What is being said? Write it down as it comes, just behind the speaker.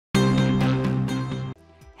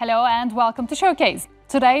Hello and welcome to Showcase.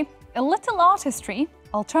 Today, a little art history,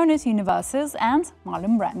 alternate universes and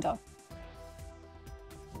Marlon Brando.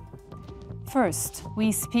 First,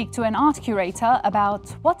 we speak to an art curator about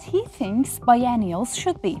what he thinks biennials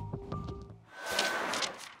should be.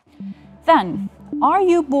 Then, are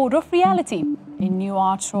you bored of reality? A new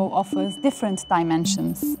art show offers different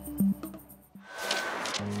dimensions.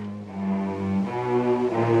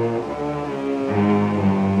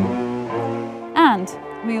 And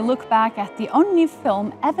we look back at the only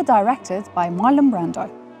film ever directed by Marlon Brando.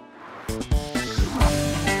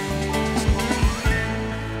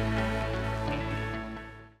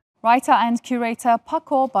 Writer and curator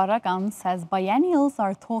Paco Barragan says biennials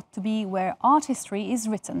are thought to be where art history is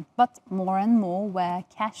written, but more and more where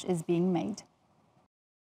cash is being made.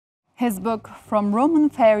 His book, From Roman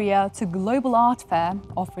Feria to Global Art Fair,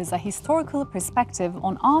 offers a historical perspective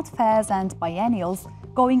on art fairs and biennials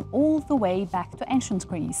going all the way back to ancient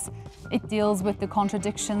Greece. It deals with the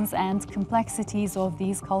contradictions and complexities of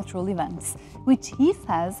these cultural events, which he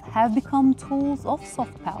says have become tools of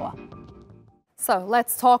soft power. So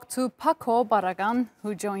let's talk to Paco Barragan,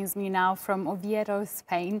 who joins me now from Oviedo,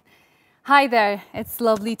 Spain. Hi there, it's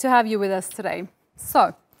lovely to have you with us today.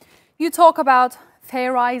 So, you talk about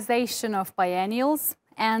fairization of biennials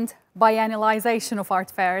and biennialization of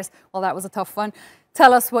art fairs. Well, that was a tough one.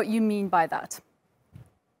 Tell us what you mean by that.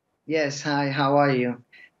 Yes, hi, how are you?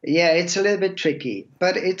 Yeah, it's a little bit tricky,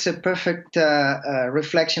 but it's a perfect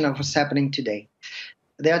reflection of what's happening today.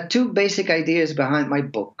 There are two basic ideas behind my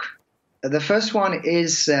book. The first one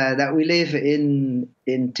is that we live in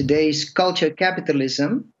today's culture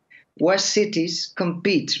capitalism, where cities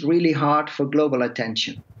compete really hard for global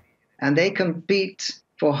attention. And they compete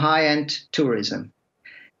for high-end tourism.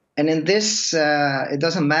 And in this, it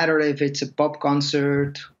doesn't matter if it's a pop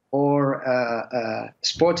concert or a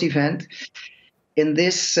sports event. In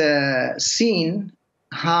this scene,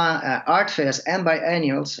 art fairs and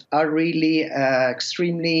biennials are really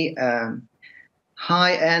extremely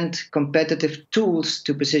high-end competitive tools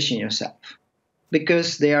to position yourself,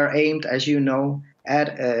 because they are aimed, as you know,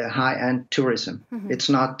 at high-end tourism. Mm-hmm. It's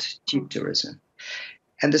not cheap tourism.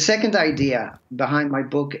 And the second idea behind my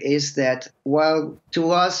book is that, well, to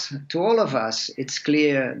all of us, it's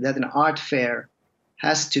clear that an art fair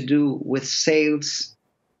has to do with sales,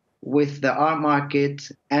 with the art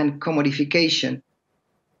market and commodification.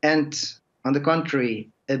 And on the contrary,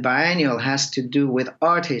 a biennial has to do with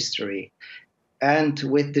art history and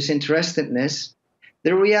with disinterestedness.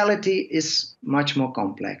 The reality is much more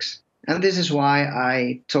complex. And this is why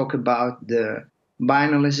I talk about the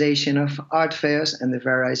biennialization of art fairs and the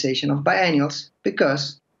fairization of biennials,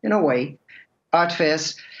 because, in a way, art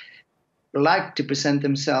fairs like to present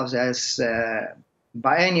themselves as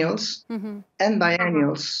biennials, mm-hmm. and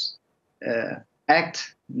biennials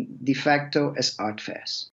act de facto as art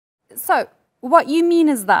fairs. So, what you mean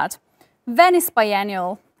is that Venice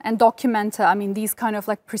Biennial and Documenta, I mean, these kind of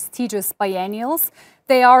like prestigious biennials,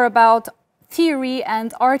 they are about theory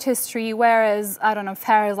and art history, whereas, I don't know,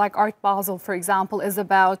 fairs like Art Basel, for example, is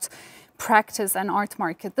about practice and art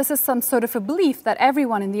market. This is some sort of a belief that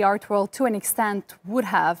everyone in the art world, to an extent, would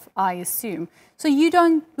have, I assume. So you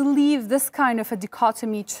don't believe this kind of a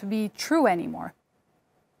dichotomy to be true anymore?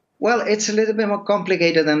 Well, it's a little bit more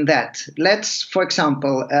complicated than that. Let's, for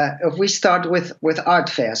example, if we start with art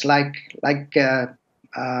fairs like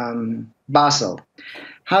Basel.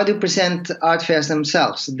 How do present art fairs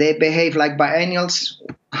themselves? They behave like biennials.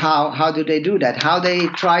 How do they do that? How they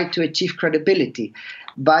try to achieve credibility?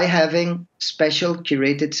 By having special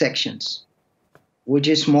curated sections, which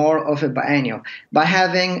is more of a biennial. By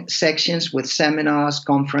having sections with seminars,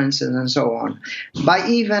 conferences, and so on. By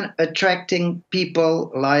even attracting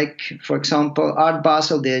people like, for example, Art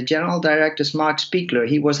Basel, the general director is Mark Spiegler.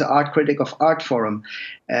 He was the art critic of Art Forum.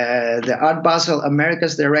 The Art Basel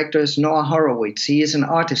America's director is Noah Horowitz. He is an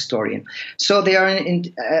art historian. So they are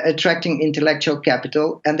attracting intellectual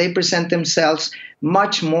capital, and they present themselves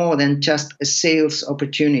much more than just a sales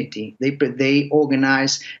opportunity. They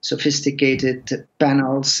organize sophisticated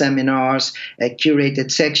panels, seminars, curated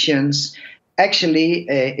sections. Actually,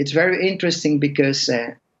 it's very interesting because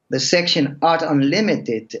the section Art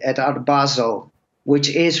Unlimited at Art Basel, which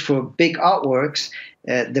is for big artworks,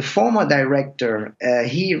 the former director,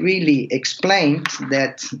 he really explained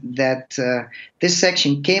that this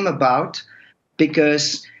section came about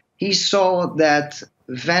because he saw that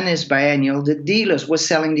Venice Biennial, the dealers were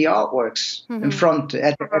selling the artworks mm-hmm. in front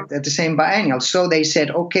at the same biennial. So they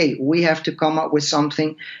said, okay, we have to come up with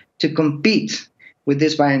something to compete with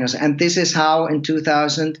this biennials. And this is how in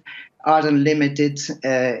 2000 Art Unlimited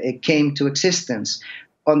came to existence.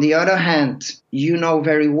 On the other hand, you know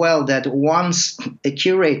very well that once a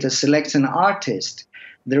curator selects an artist,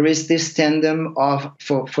 there is this tandem of,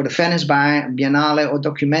 for the Venice Biennale or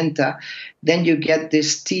Documenta, then you get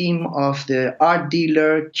this team of the art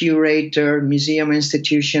dealer, curator, museum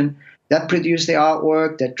institution that produce the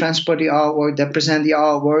artwork, that transport the artwork, that present the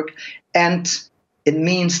artwork. And it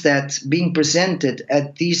means that being presented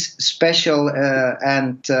at these special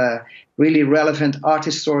and really relevant art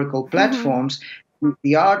historical platforms,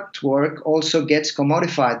 the artwork also gets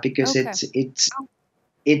commodified because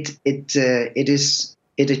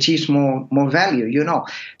it achieves more value, you know.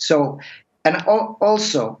 So, and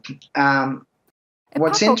also,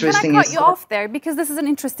 what's Paco, interesting can I cut is you off there, because this is an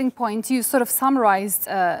interesting point. You sort of summarized,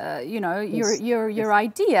 your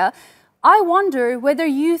idea. I wonder whether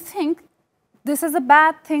you think this is a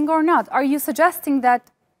bad thing or not. Are you suggesting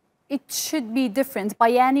that it should be different?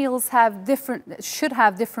 Biennials should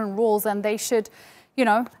have different roles, and they should,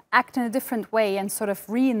 act in a different way and sort of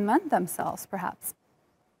reinvent themselves, perhaps?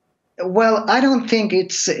 Well, I don't think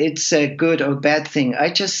it's a good or bad thing. I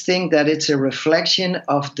just think that it's a reflection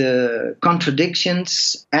of the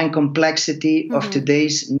contradictions and complexity of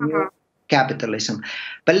today's new capitalism.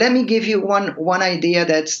 But let me give you one idea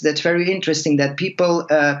that's very interesting that people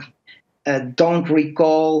don't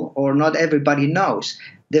recall, or not everybody knows.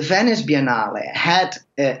 The Venice Biennale had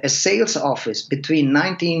a sales office between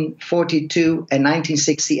 1942 and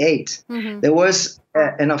 1968. There was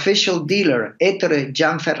an official dealer, Ettore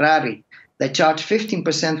Gianferrari, that charged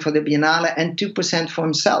 15% for the Biennale and 2% for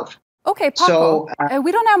himself. Okay, Paco,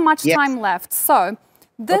 we don't have much time left. So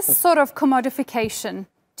this sort of commodification,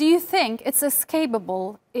 do you think it's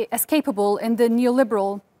escapable in the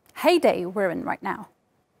neoliberal heyday we're in right now?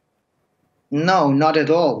 No, not at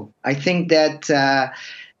all. I think that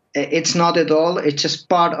it's not at all. It's just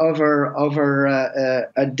part of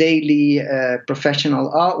a daily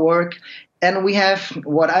professional artwork. And we have,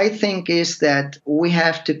 what I think is that we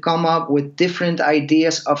have to come up with different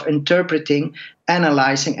ideas of interpreting,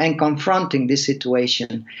 analyzing, and confronting this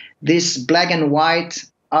situation. This black and white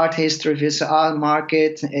art history versus art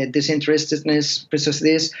market, disinterestedness versus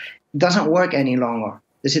this, doesn't work any longer.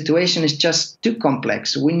 The situation is just too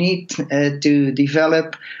complex. We need to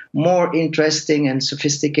develop more interesting and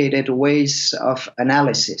sophisticated ways of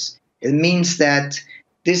analysis. It means that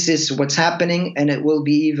this is what's happening, and it will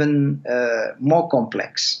be even more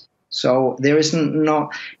complex. So there is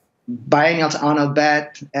no biennials are not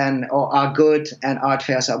bad or are good, and art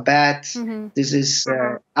fairs are bad. This is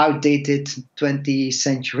outdated 20th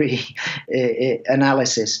century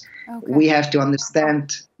analysis. Okay. We have to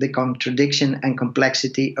understand the contradiction and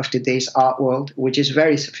complexity of today's art world, which is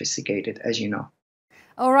very sophisticated, as you know.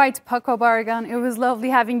 All right, Paco Barragan, it was lovely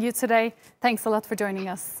having you today. Thanks a lot for joining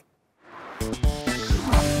us.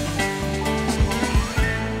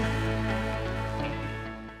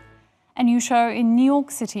 A new show in New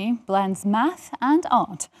York City blends math and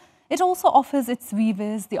art. It also offers its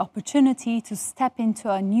viewers the opportunity to step into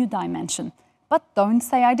a new dimension. But don't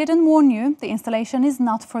say I didn't warn you, the installation is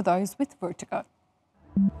not for those with vertigo.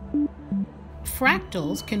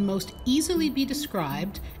 Fractals can most easily be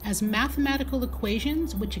described as mathematical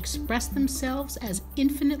equations which express themselves as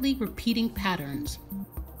infinitely repeating patterns.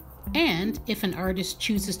 And if an artist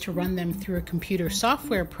chooses to run them through a computer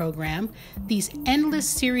software program, these endless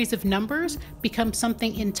series of numbers become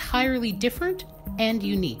something entirely different and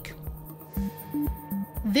unique.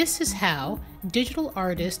 This is how digital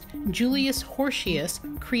artist Julius Hortius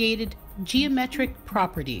created geometric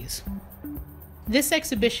properties. This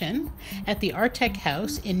exhibition at the Artec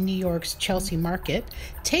House in New York's Chelsea Market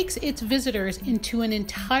takes its visitors into an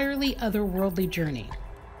entirely otherworldly journey.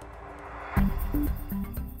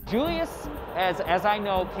 Julius, as I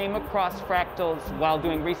know, came across fractals while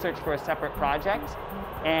doing research for a separate project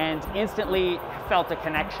and instantly felt a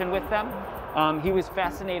connection with them. He was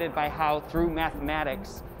fascinated by how through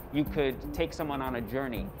mathematics you could take someone on a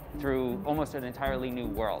journey through almost an entirely new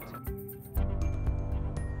world.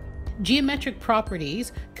 Geometric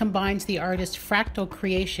Properties combines the artist's fractal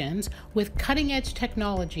creations with cutting-edge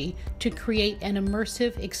technology to create an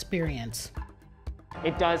immersive experience.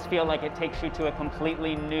 It does feel like it takes you to a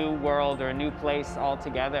completely new world or a new place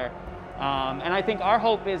altogether. And I think our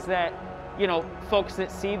hope is that, folks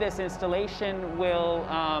that see this installation will,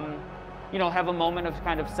 have a moment of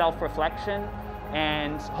kind of self-reflection,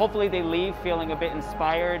 and hopefully they leave feeling a bit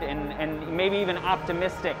inspired and maybe even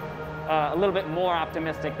optimistic, a little bit more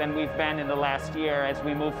optimistic than we've been in the last year as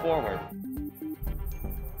we move forward.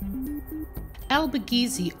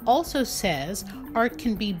 Al-Baghizi also says art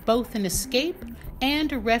can be both an escape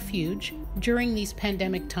and a refuge during these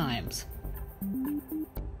pandemic times.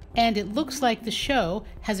 And it looks like the show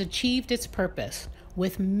has achieved its purpose,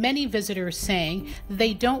 with many visitors saying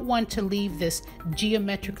they don't want to leave this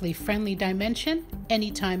geometrically friendly dimension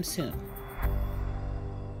anytime soon.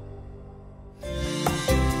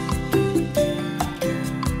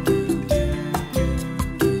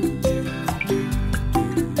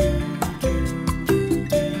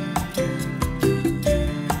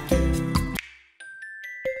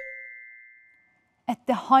 At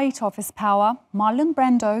the height of his power, Marlon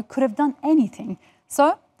Brando could have done anything.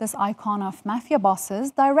 So, this icon of mafia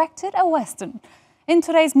bosses directed a Western. In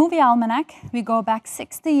today's movie almanac, we go back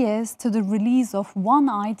 60 years to the release of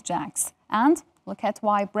One-Eyed Jacks and look at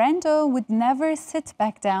why Brando would never sit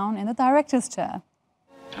back down in the director's chair.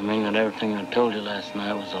 I mean that everything I told you last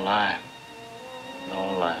night was a lie.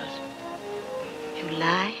 No lies. You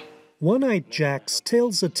lie? One-Eyed Jacks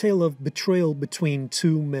tells a tale of betrayal between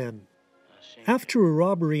two men. After a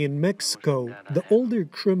robbery in Mexico, the older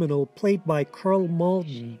criminal, played by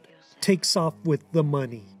Marlon, takes off with the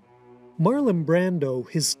money. Marlon Brando,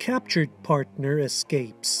 his captured partner,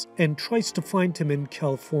 escapes and tries to find him in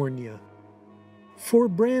California. For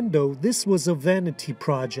Brando, this was a vanity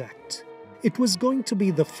project. It was going to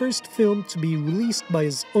be the first film to be released by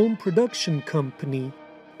his own production company,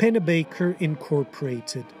 Pennebaker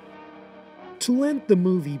Incorporated. To lend the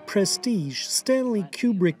movie prestige, Stanley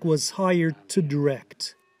Kubrick was hired to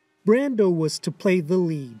direct. Brando was to play the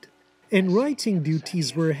lead, and writing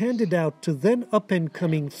duties were handed out to then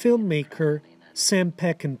up-and-coming filmmaker Sam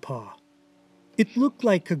Peckinpah. It looked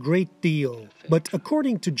like a great deal, but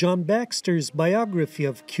according to John Baxter's biography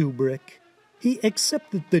of Kubrick, he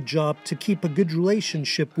accepted the job to keep a good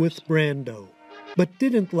relationship with Brando, but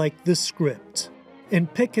didn't like the script,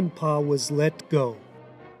 and Peckinpah was let go.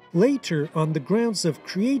 Later, on the grounds of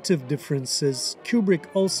creative differences, Kubrick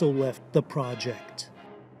also left the project.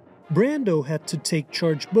 Brando had to take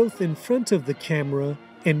charge both in front of the camera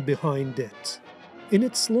and behind it. In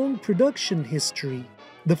its long production history,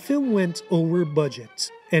 the film went over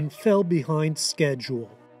budget and fell behind schedule,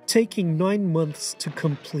 taking 9 months to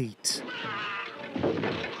complete.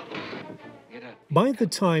 By the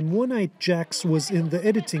time One-Eyed Jacks was in the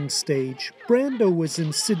editing stage, Brando was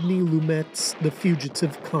in Sidney Lumet's The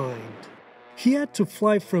Fugitive Kind. He had to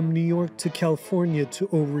fly from New York to California to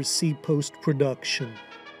oversee post-production.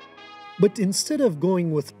 But instead of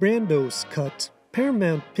going with Brando's cut,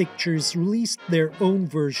 Paramount Pictures released their own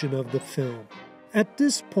version of the film. At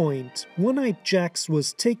this point, One-Eyed Jacks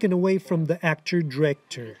was taken away from the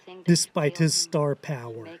actor-director, despite his star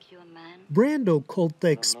power. Brando called the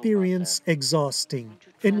experience exhausting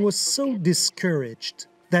and was so discouraged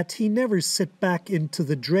that he never sat back into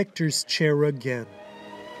the director's chair again.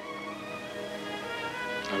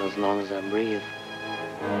 Not as long as I breathe.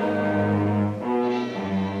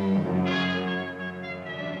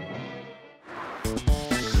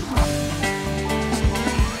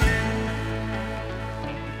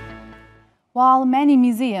 While many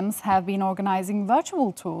museums have been organizing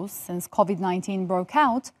virtual tours since COVID-19 broke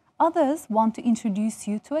out, others want to introduce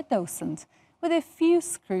you to a docent with a few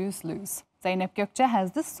screws loose. Zeynep Gökçe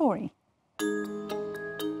has the story.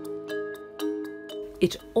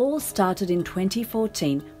 It all started in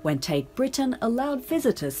 2014 when Tate Britain allowed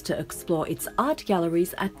visitors to explore its art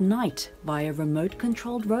galleries at night via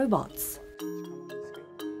remote-controlled robots.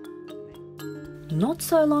 Not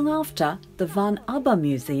so long after, the Van Abbe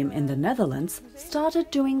Museum in the Netherlands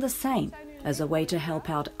started doing the same as a way to help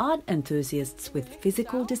out art enthusiasts with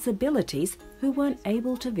physical disabilities who weren't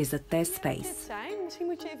able to visit their space.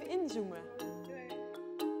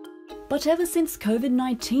 But ever since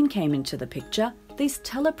COVID-19 came into the picture, these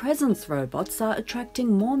Telepresence Robots are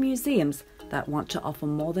attracting more museums that want to offer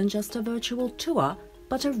more than just a virtual tour,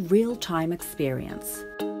 but a real-time experience.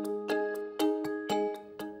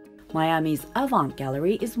 Miami's Avant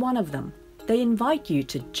Gallery is one of them. They invite you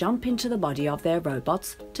to jump into the body of their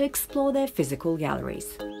robots to explore their physical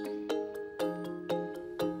galleries.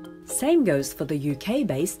 Same goes for the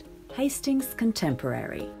UK-based Hastings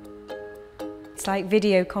Contemporary. It's like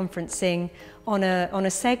video conferencing on a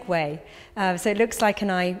Segway. So it looks like an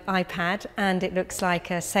iPad and it looks like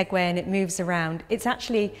a Segway and it moves around. It's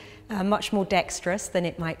actually much more dexterous than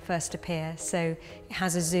it might first appear. So it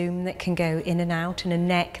has a zoom that can go in and out and a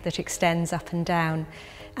neck that extends up and down.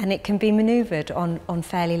 And it can be manoeuvred on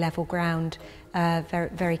fairly level ground.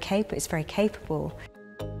 It's very capable.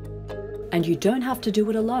 And you don't have to do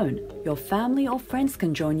it alone. Your family or friends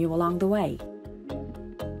can join you along the way.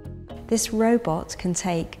 This robot can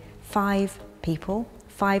take 5 people,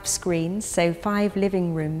 5 screens, so 5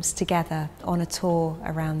 living rooms together on a tour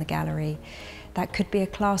around the gallery. That could be a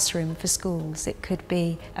classroom for schools, it could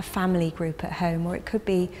be a family group at home, or it could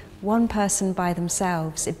be one person by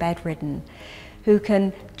themselves, bedridden, who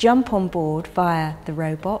can jump on board via the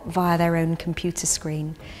robot, via their own computer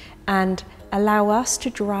screen, and allow us to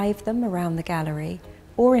drive them around the gallery,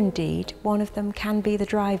 or indeed one of them can be the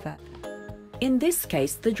driver. In this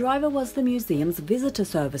case, the driver was the museum's visitor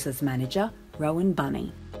services manager, Rowan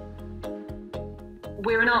Bunny.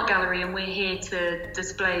 We're an art gallery and we're here to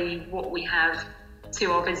display what we have to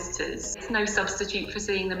our visitors. It's no substitute for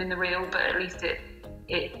seeing them in the real, but at least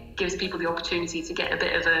it gives people the opportunity to get a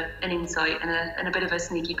bit of an insight and a bit of a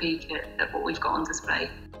sneaky peek at what we've got on display.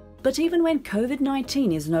 But even when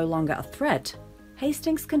COVID-19 is no longer a threat,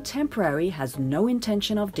 Hastings Contemporary has no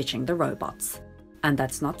intention of ditching the robots. And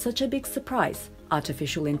that's not such a big surprise.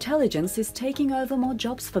 Artificial intelligence is taking over more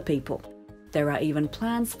jobs for people. There are even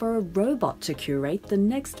plans for a robot to curate the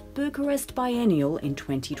next Bucharest Biennial in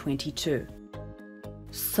 2022.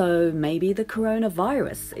 So maybe the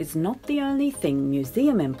coronavirus is not the only thing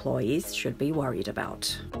museum employees should be worried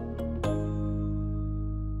about.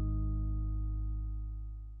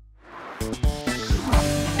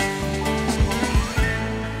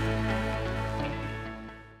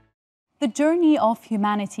 The Journey of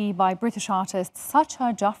Humanity by British artist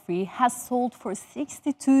Sacha Jafri has sold for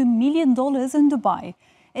 $62 million in Dubai.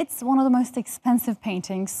 It's one of the most expensive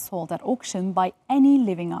paintings sold at auction by any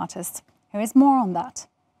living artist. Here is more on that.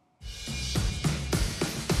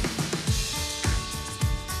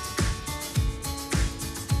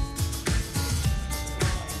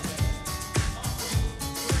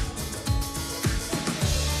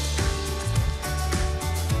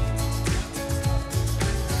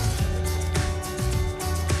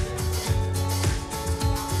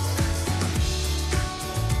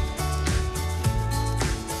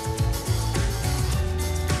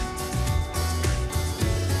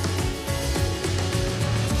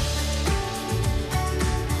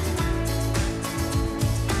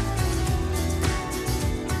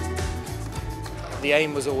 The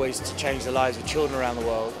aim was always to change the lives of children around the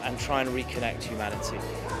world and try and reconnect humanity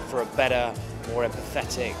for a better, more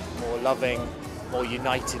empathetic, more loving, more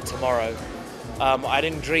united tomorrow. I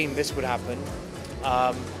didn't dream this would happen.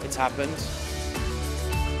 It's happened.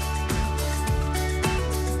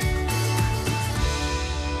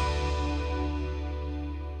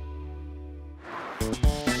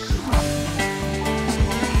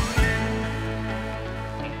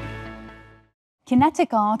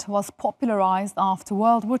 Kinetic art was popularized after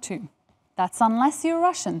World War II. That's unless you're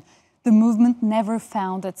Russian. The movement never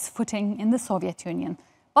found its footing in the Soviet Union.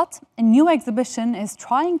 But a new exhibition is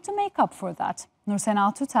trying to make up for that.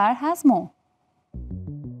 Nursena Tuter has more.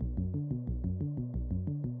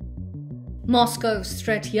 Moscow's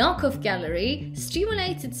Tretyakov Gallery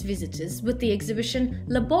stimulates its visitors with the exhibition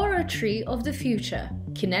Laboratory of the Future,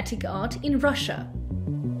 Kinetic Art in Russia.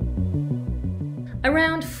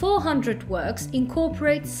 Around 400 works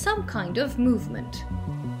incorporate some kind of movement.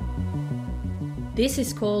 This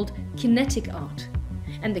is called kinetic art,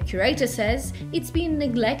 and the curator says it's been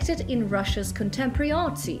neglected in Russia's contemporary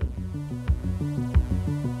art scene.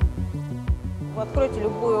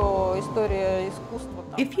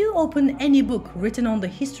 If you open any book written on the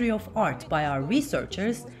history of art by our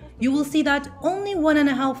researchers, you will see that only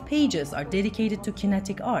 1.5 pages are dedicated to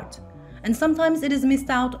kinetic art, and sometimes it is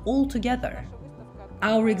missed out altogether.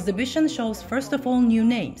 Our exhibition shows first of all new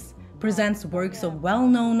names, presents works of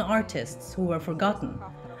well-known artists who were forgotten,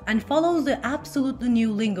 and follows the absolutely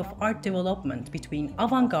new link of art development between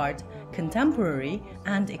avant-garde, contemporary,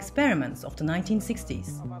 and experiments of the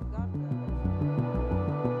 1960s.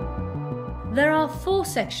 There are 4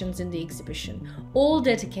 sections in the exhibition, all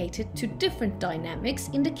dedicated to different dynamics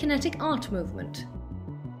in the kinetic art movement.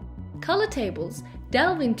 Color tables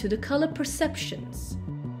delve into the color perceptions.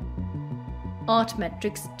 Art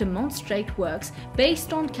metrics demonstrate works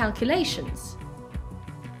based on calculations.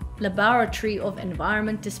 Laboratory of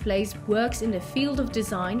Environment displays works in the field of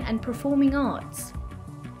design and performing arts.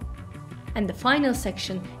 And the final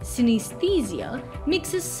section, Synesthesia,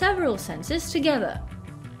 mixes several senses together.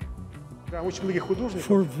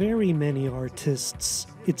 For very many artists,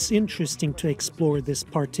 it's interesting to explore this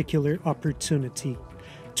particular opportunity,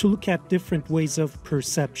 to look at different ways of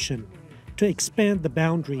perception, to expand the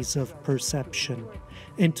boundaries of perception,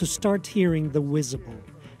 and to start hearing the visible,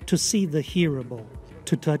 to see the hearable,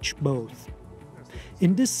 to touch both.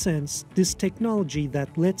 In this sense, this technology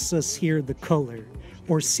that lets us hear the color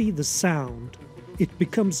or see the sound, it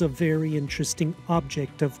becomes a very interesting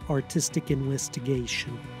object of artistic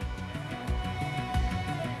investigation.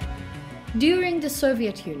 During the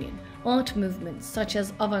Soviet Union, art movements such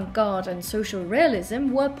as avant-garde and social realism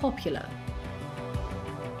were popular.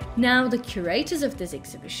 Now, the curators of this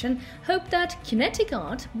exhibition hope that kinetic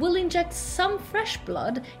art will inject some fresh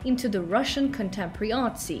blood into the Russian contemporary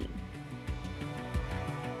art scene.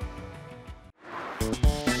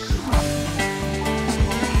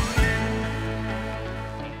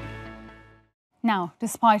 Now,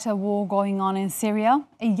 despite a war going on in Syria,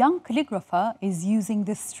 a young calligrapher is using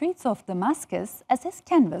the streets of Damascus as his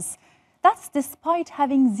canvas. That's despite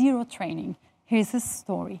having zero training. Here's his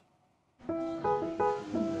story.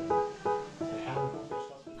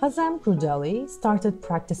 Hazem Krudeli started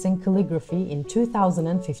practicing calligraphy in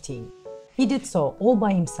 2015. He did so all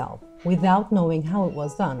by himself, without knowing how it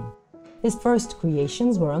was done. His first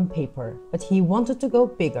creations were on paper, but he wanted to go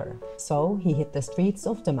bigger, so he hit the streets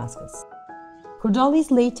of Damascus. Krudeli's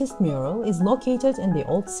latest mural is located in the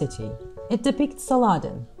Old City. It depicts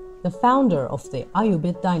Saladin, the founder of the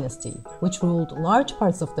Ayyubid dynasty, which ruled large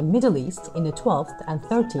parts of the Middle East in the 12th and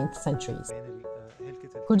 13th centuries.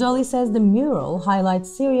 Krudeli says the mural highlights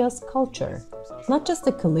Syria's culture, not just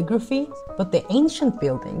the calligraphy, but the ancient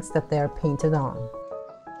buildings that they are painted on.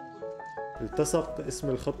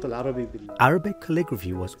 Arabic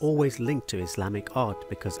calligraphy was always linked to Islamic art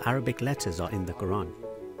because Arabic letters are in the Quran.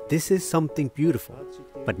 This is something beautiful,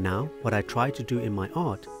 but now what I try to do in my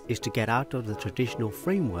art is to get out of the traditional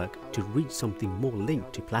framework to reach something more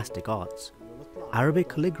linked to plastic arts. Arabic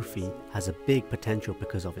calligraphy has a big potential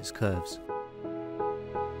because of its curves.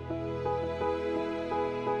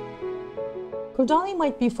 Krudeli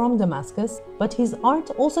might be from Damascus, but his art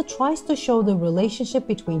also tries to show the relationship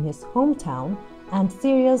between his hometown and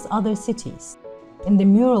Syria's other cities. In the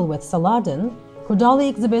mural with Saladin, Krudeli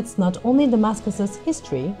exhibits not only Damascus's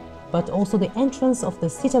history, but also the entrance of the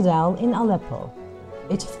citadel in Aleppo.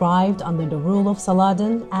 It thrived under the rule of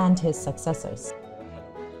Saladin and his successors.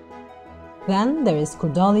 Then there is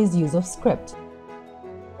Krudeli's use of script.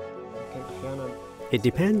 It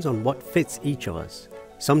depends on what fits each of us.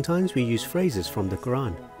 Sometimes we use phrases from the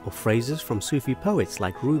Quran or phrases from Sufi poets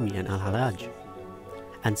like Rumi and Al-Hallaj.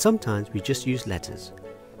 And sometimes we just use letters.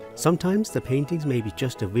 Sometimes the paintings may be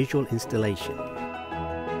just a visual installation.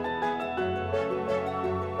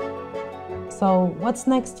 So what's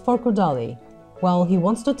next for Krudeli? Well, he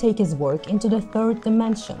wants to take his work into the third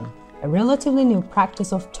dimension, a relatively new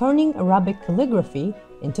practice of turning Arabic calligraphy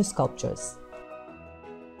into sculptures.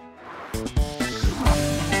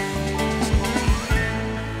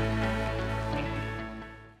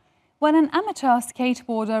 When an amateur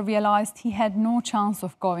skateboarder realized he had no chance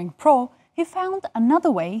of going pro, he found another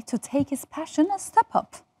way to take his passion a step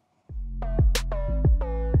up.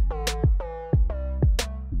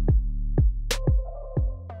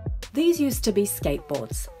 These used to be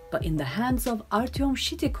skateboards, but in the hands of Artyom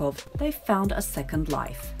Shitikov, they found a second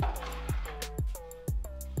life.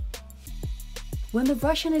 When the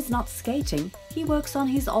Russian is not skating, he works on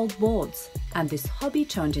his old boards, and this hobby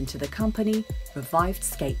turned into the company Revived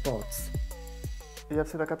Skateboards.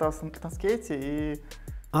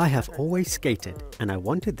 I have always skated, and I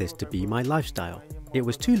wanted this to be my lifestyle. It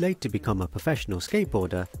was too late to become a professional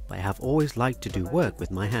skateboarder, but I have always liked to do work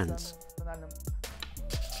with my hands.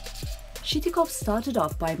 Shitikov started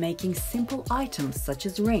off by making simple items such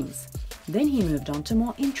as rings. Then he moved on to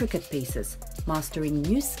more intricate pieces, mastering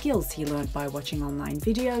new skills he learned by watching online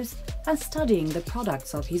videos and studying the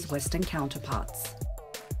products of his Western counterparts.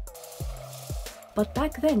 But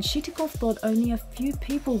back then, Shitikov thought only a few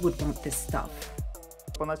people would want this stuff.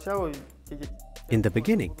 In the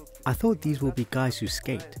beginning, I thought these will be guys who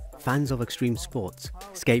skate, fans of extreme sports,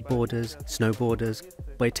 skateboarders, snowboarders,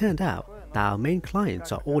 but it turned out that our main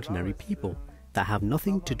clients are ordinary people that have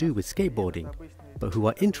nothing to do with skateboarding, but who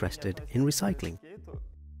are interested in recycling.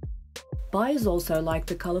 Buyers also like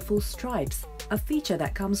the colorful stripes, a feature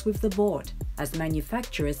that comes with the board, as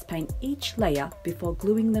manufacturers paint each layer before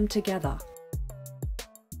gluing them together.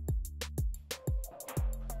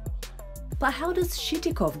 But how does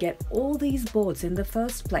Shitikov get all these boards in the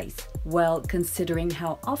first place? Well, considering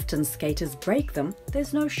how often skaters break them,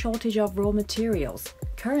 there's no shortage of raw materials.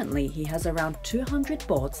 Currently, he has around 200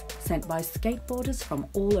 boards sent by skateboarders from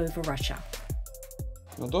all over Russia.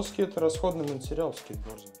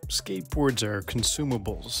 Skateboards are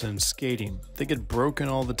consumables in skating. They get broken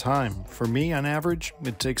all the time. For me, on average,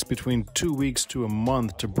 it takes between 2 weeks to a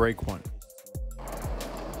month to break one.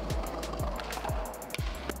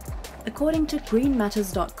 According to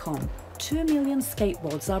greenmatters.com, 2 million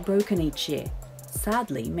skateboards are broken each year.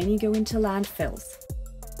 Sadly, many go into landfills.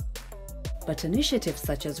 But initiatives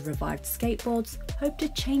such as Revived Skateboards hope to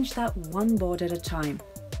change that one board at a time.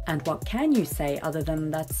 And what can you say other than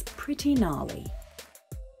that's pretty gnarly?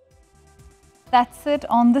 That's it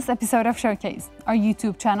on this episode of Showcase. Our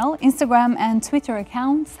YouTube channel, Instagram and Twitter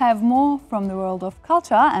accounts have more from the world of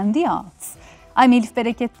culture and the arts. I'm Elif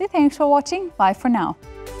Bereketli. Thanks for watching. Bye for now.